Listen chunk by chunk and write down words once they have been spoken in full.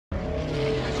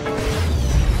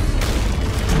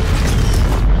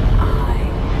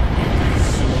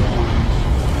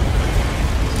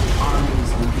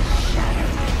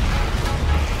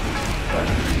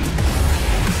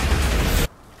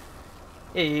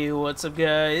Hey, what's up,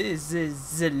 guys? This is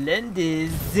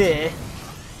Zelendis,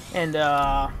 and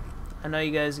I know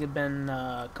you guys have been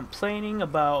complaining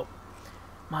about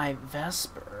my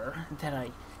Vesper, that I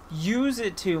use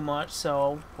it too much,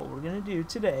 so what we're gonna do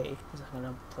today is I'm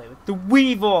gonna play with the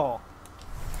Weevil.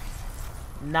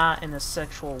 Not in a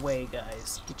sexual way,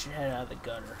 guys. Get your head out of the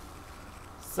gutter.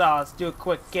 So, let's do a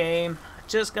quick game. I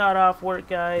just got off work,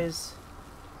 guys.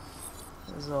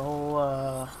 There's a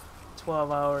whole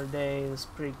 12-hour day. It's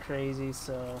pretty crazy,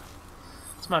 so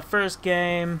it's my first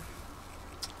game.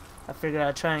 I figured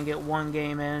I'd try and get one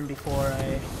game in before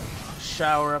I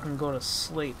shower up and go to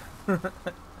sleep.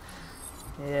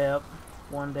 Yep,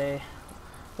 one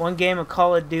game of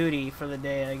Call of Duty for the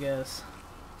day, I guess.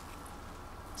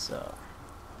 So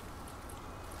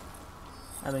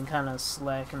I've been kind of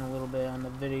slacking a little bit on the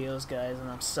videos, guys,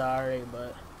 and I'm sorry,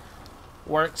 but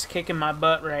work's kicking my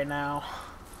butt right now.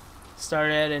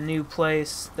 Started at a new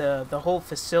place. The whole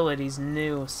facility's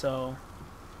new, so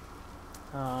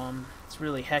it's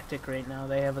really hectic right now.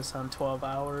 They have us on 12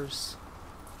 hours.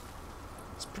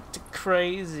 It's pretty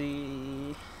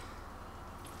crazy.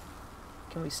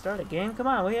 Can we start a game? Come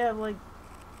on, we have like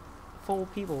full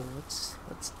people. Let's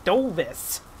do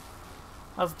this.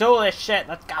 Let's do this shit.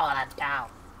 Let's go. Let's go.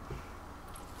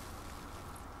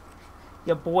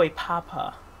 Your boy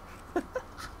Papa.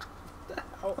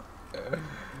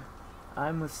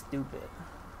 I'm a stupid.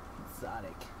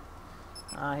 Exotic.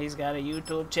 He's got a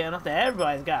YouTube channel.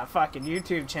 Everybody's got a fucking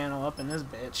YouTube channel up in this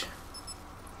bitch.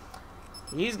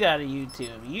 He's got a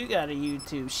YouTube. You got a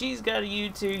YouTube. She's got a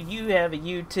YouTube. You have a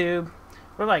YouTube.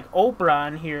 We're like Oprah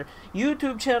in here.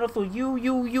 YouTube channel for you.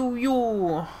 You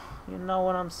know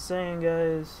what I'm saying,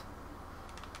 guys.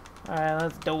 Alright,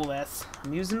 let's do this.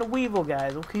 I'm using the Weevil,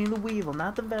 guys. Okay, the Weevil,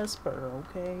 not the Vesper,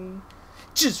 okay?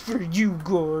 Just for you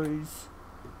guys.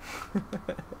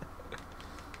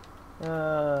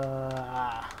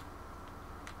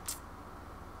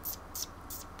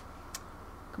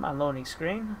 Come on, loading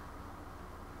screen.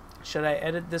 Should I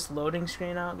edit this loading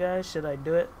screen out, guys? Should I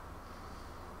do it?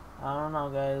 I don't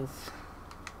know, guys.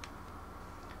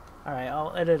 Alright,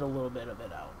 I'll edit a little bit of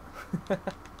it out.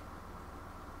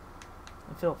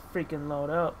 I feel freaking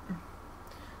load up.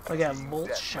 I got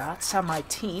bolt shots on my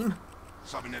team.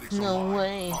 No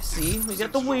way. See, we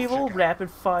got the Weevil,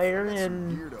 rapid fire,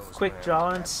 and quick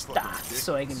draw and stock,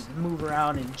 so I can move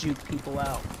around and juke people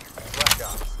out.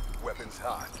 Weapons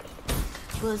hot.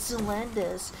 But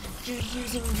Zelendis, you're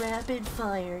using rapid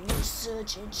fire. You're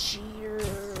such a cheater.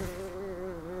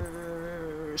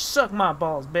 Suck my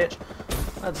balls, bitch.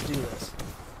 Let's do this.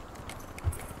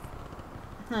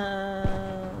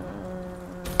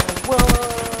 Whoa!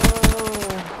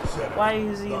 Why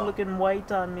is he looking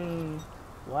white on me?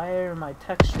 Why are my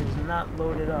textures not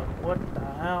loaded up? What the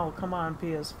hell? Come on,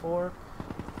 PS4.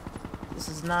 This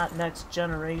is not next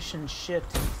generation shit.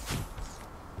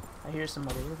 I hear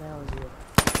somebody. Who the hell is here?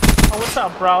 Oh, what's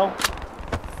up, bro?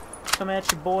 Come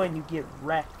at your boy and you get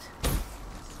wrecked.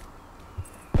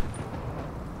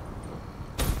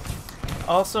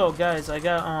 Also, guys, I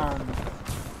got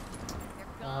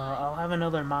I'll have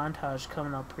another montage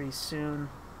coming up pretty soon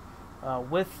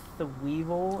with the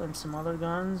Weevil and some other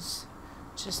guns,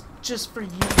 just for you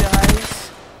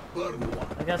guys.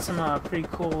 I got some pretty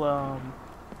cool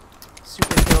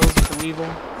super kills with the Weevil.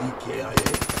 I'll share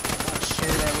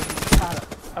that with you.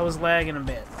 I was lagging a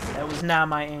bit. That was not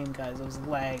my aim, guys. I was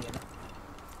lagging.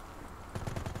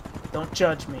 Don't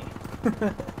judge me.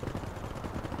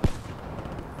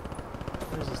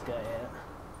 Where's this guy at?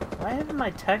 Why haven't my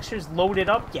textures loaded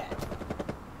up yet?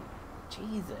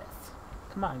 Jesus.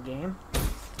 Come on, game. Get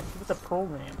with the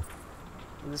program.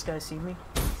 Will this guy see me?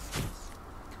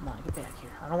 Come on, get back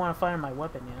here. I don't want to fire my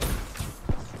weapon yet.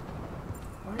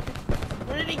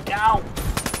 Where did he go?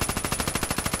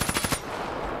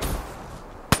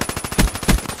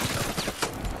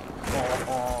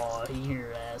 Oh,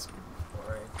 you're asking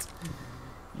for it.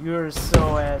 You're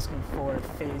so asking for it,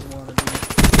 phase 1 of you.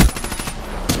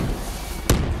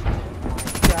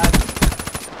 God.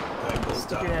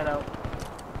 Stick your head out.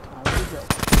 There we go.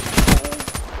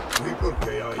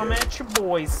 Come at your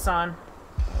boys, son.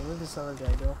 Oh, where'd this other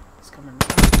guy go? He's coming.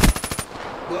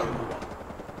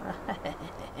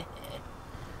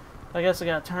 I guess I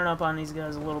gotta turn up on these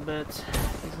guys a little bit.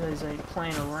 These guys ain't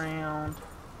playing around.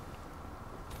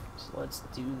 So let's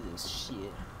do this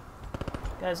shit.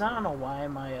 Guys, I don't know why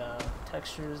my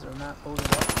textures are not loaded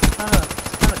up. It's kind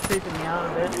of creeping me out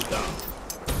a bit.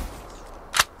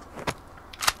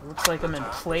 It looks like I'm in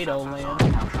Play-Doh land.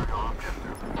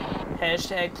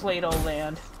 Hashtag Play-Doh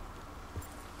land.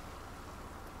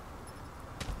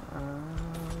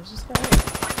 Where's this guy?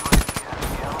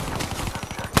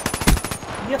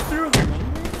 You threw a grenade at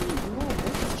me, you little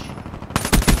bitch.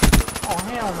 Oh,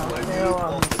 hell no. Get the hell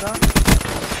out of me, son.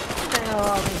 Get the hell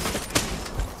out of me.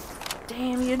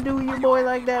 Damn, you do your boy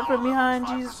like that from behind,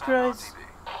 Jesus Christ.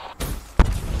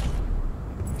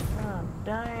 God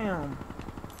damn.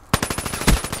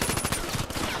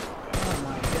 Oh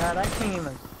my god, I can't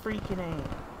even freaking aim.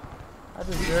 I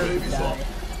deserve to die.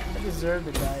 I deserve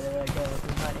to die to that guy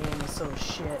because my aim is so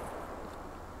shit.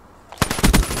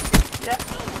 Yeah.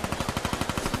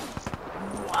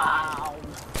 Wow.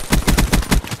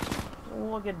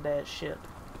 Look at that shit.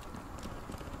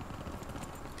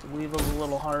 Weevil's a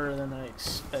little harder than I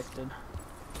expected.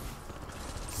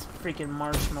 It's a freaking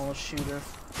marshmallow shooter.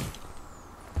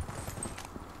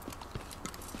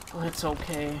 But it's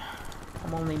okay.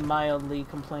 I'm only mildly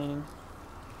complaining.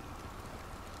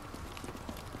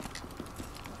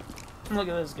 Look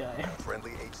at this guy.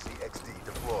 Friendly HCXD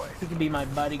deployed. He could be my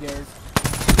bodyguard.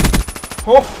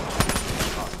 Oh!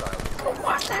 Oh,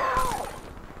 what the hell?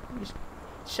 He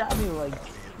shot me like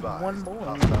one bullet.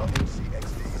 Hostile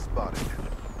HCXD spotted.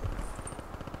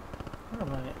 What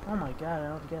am I? Oh my god, I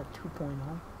already got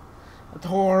 2.0. That's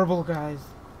horrible, guys.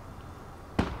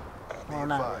 Well,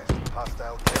 not really.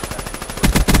 Hostile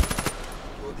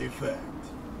Good effect.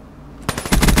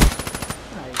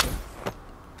 Not even.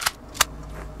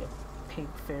 You pig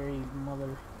fairy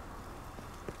mother.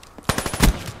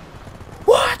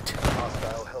 What?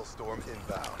 Hostile Hellstorm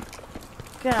inbound.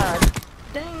 God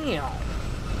damn.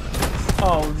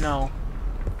 Oh no.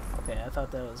 Okay, I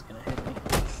thought that was gonna hit me.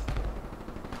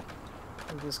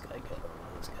 Where'd this guy go?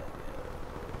 Where'd this guy go?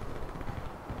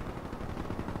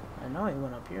 I know he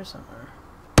went up here somewhere.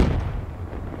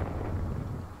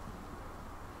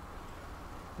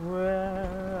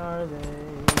 Where are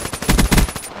they?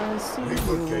 I see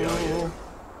you.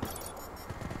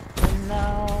 And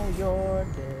now you're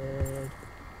dead.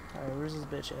 Alright, where's this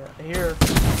bitch at? Here.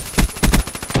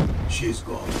 She's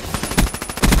gone.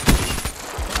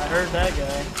 I heard that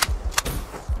guy.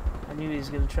 I knew he was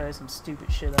gonna try some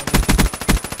stupid shit on me.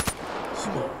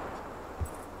 Smoke.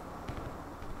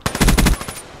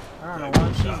 I don't know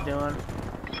what she's doing.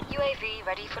 UAV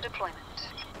ready for deployment.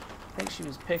 I think she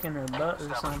was picking her butt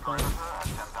or something.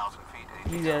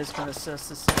 You guys can assess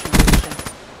the situation.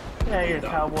 Get out of here,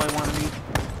 cowboy wannabe.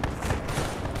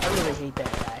 I really hate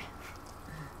that guy.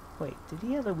 Wait, did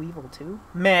he have a Weevil too?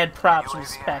 Mad props,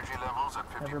 respect.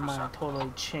 Never mind, I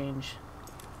totally changed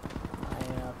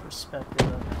my perspective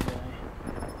on that guy.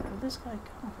 Where'd this guy go?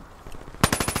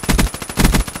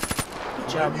 Good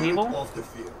job, Weevil.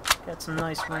 Got some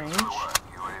nice range.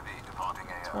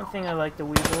 That's one thing I like the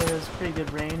Weevil, it has pretty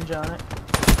good range on it.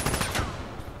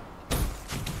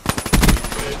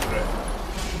 Yeah,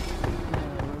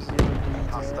 where's the other dudes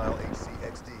Hostile at?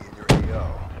 HCXD in your AO.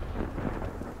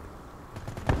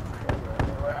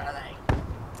 Where are they?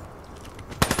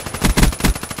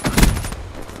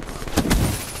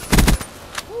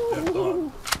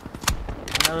 Ooh.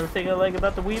 Another thing I like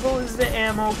about the Weevil is the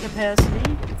ammo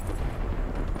capacity.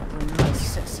 Nice,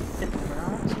 sexy 50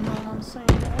 rounds, you know what I'm saying,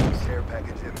 guys? Care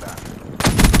package inbound.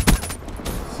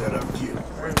 Set up kill.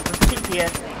 Where's Pinky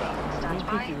at? I knew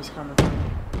Pinky was coming from me.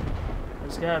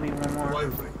 There's gotta be one more.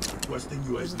 Requesting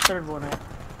Where's the UAV. third one at?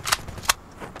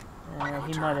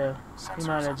 He might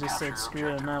have just said screw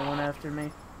it and not went after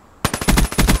me.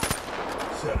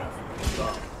 Set up.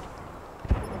 Stop.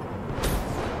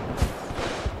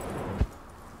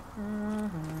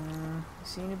 You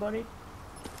see anybody?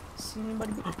 See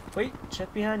anybody? Wait,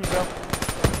 check behind you, bro.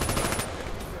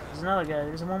 There's another guy.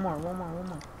 There's one more.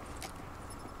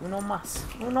 Uno más.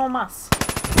 Uno más.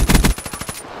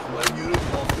 Flight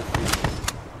unit off the field.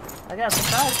 I got a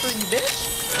surprise for you, bitch.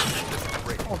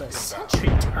 Oh, the sentry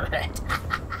turret.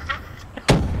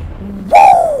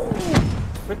 Woo!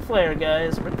 Ric Flair,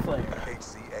 guys. Ric Flair.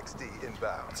 HCXD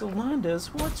inbound. So,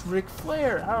 Landis, what's Ric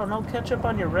Flair? I don't know. Catch up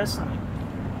on your wrestling.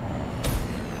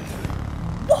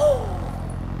 Whoa!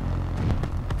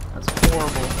 That's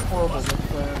horrible Ric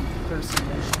Flair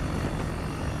impersonation.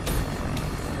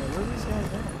 Where are these guys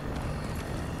at?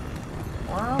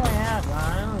 Where are they at,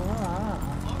 guys?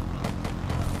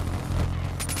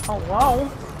 Oh, whoa!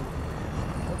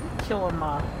 They're killing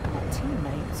my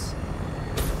teammates.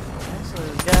 So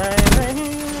this guy right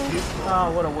here.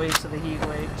 Oh, what a waste of the heat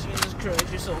wave. Jesus Christ,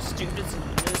 you're so stupid.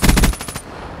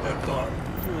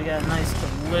 We got a nice,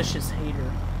 delicious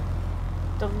hater.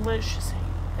 Delicious hater.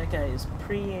 That guy is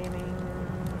pre-aiming.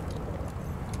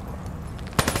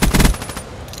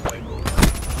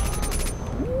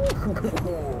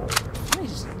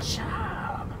 Nice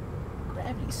job.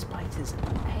 Gravity spiked his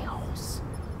ass.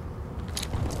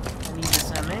 I need this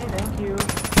MA, thank you.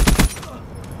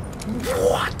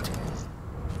 What?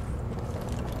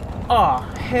 Oh,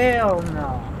 hell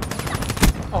no.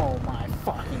 Oh my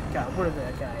fucking god, where's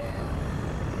that guy at?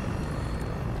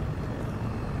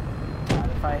 God,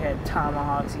 if I had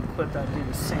tomahawks equipped, I'd do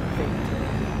the same thing to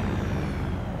him.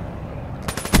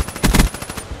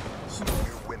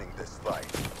 You're winning this fight.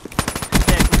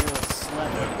 Heck, you little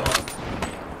slut.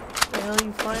 What the hell are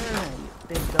you fighting at, you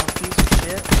big dumb piece of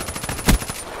shit?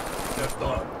 Left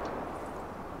arm.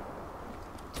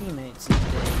 Teammates these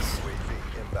days. UAV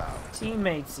inbound.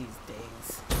 Teammates these days.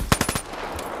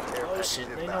 Care Oh package shit,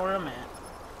 they inbound. know where I'm at.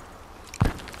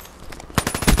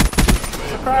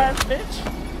 Surprise, bitch!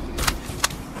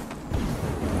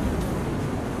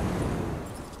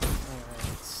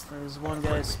 Alright, there's one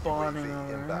guy spawning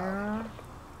over here.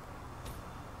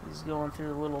 He's going through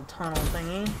the little tunnel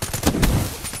thingy.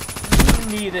 You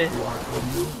need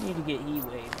to get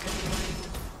E-waved.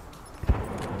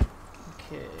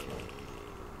 Okay.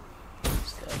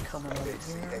 This guy coming over here.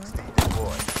 XD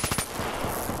deployed.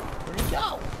 Where'd he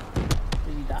go?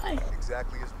 Did he die?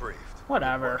 Exactly as briefed.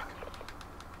 Whatever.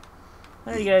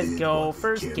 There you guys go.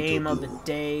 First game of the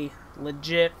day.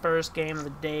 Legit first game of the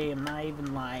day. I'm not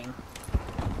even lying.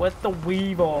 With the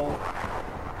Weevil.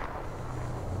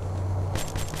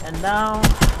 And now,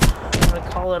 I'm gonna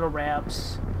call it a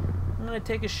wraps. I'm gonna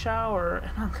take a shower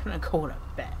and I'm gonna go to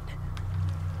bed.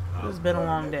 It's been a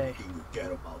long day. Everything you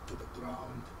care about to the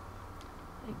ground.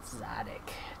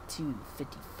 Exotic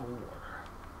 254.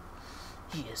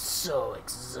 He is so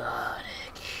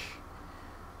exotic.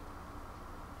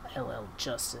 LL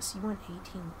Justice. You went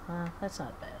 18. That's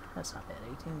not bad. That's not bad.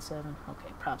 18-7.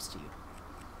 Okay, props to you.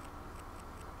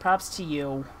 Props to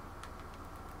you.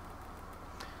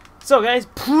 So, guys,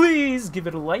 please give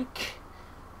it a like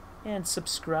and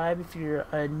subscribe if you're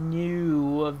a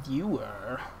new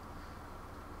viewer.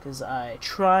 Because I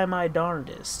try my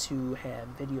darndest to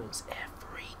have videos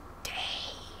every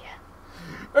day.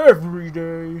 Every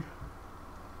day.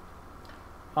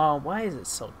 Why is it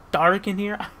so dark in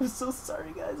here? I'm so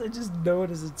sorry, guys. I just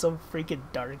noticed it's so freaking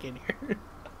dark in here.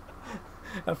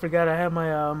 I forgot I had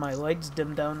my my lights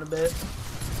dimmed down a bit.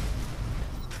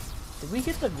 Did we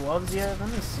get the gloves yet? Let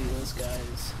me see this,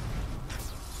 guys.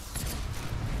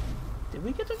 Did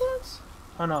we get the gloves?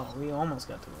 Oh no, we almost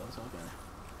got the gloves. Okay.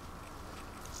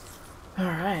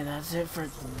 Alright, that's it for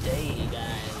today,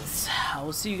 guys. I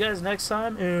will see you guys next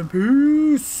time, and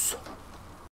peace!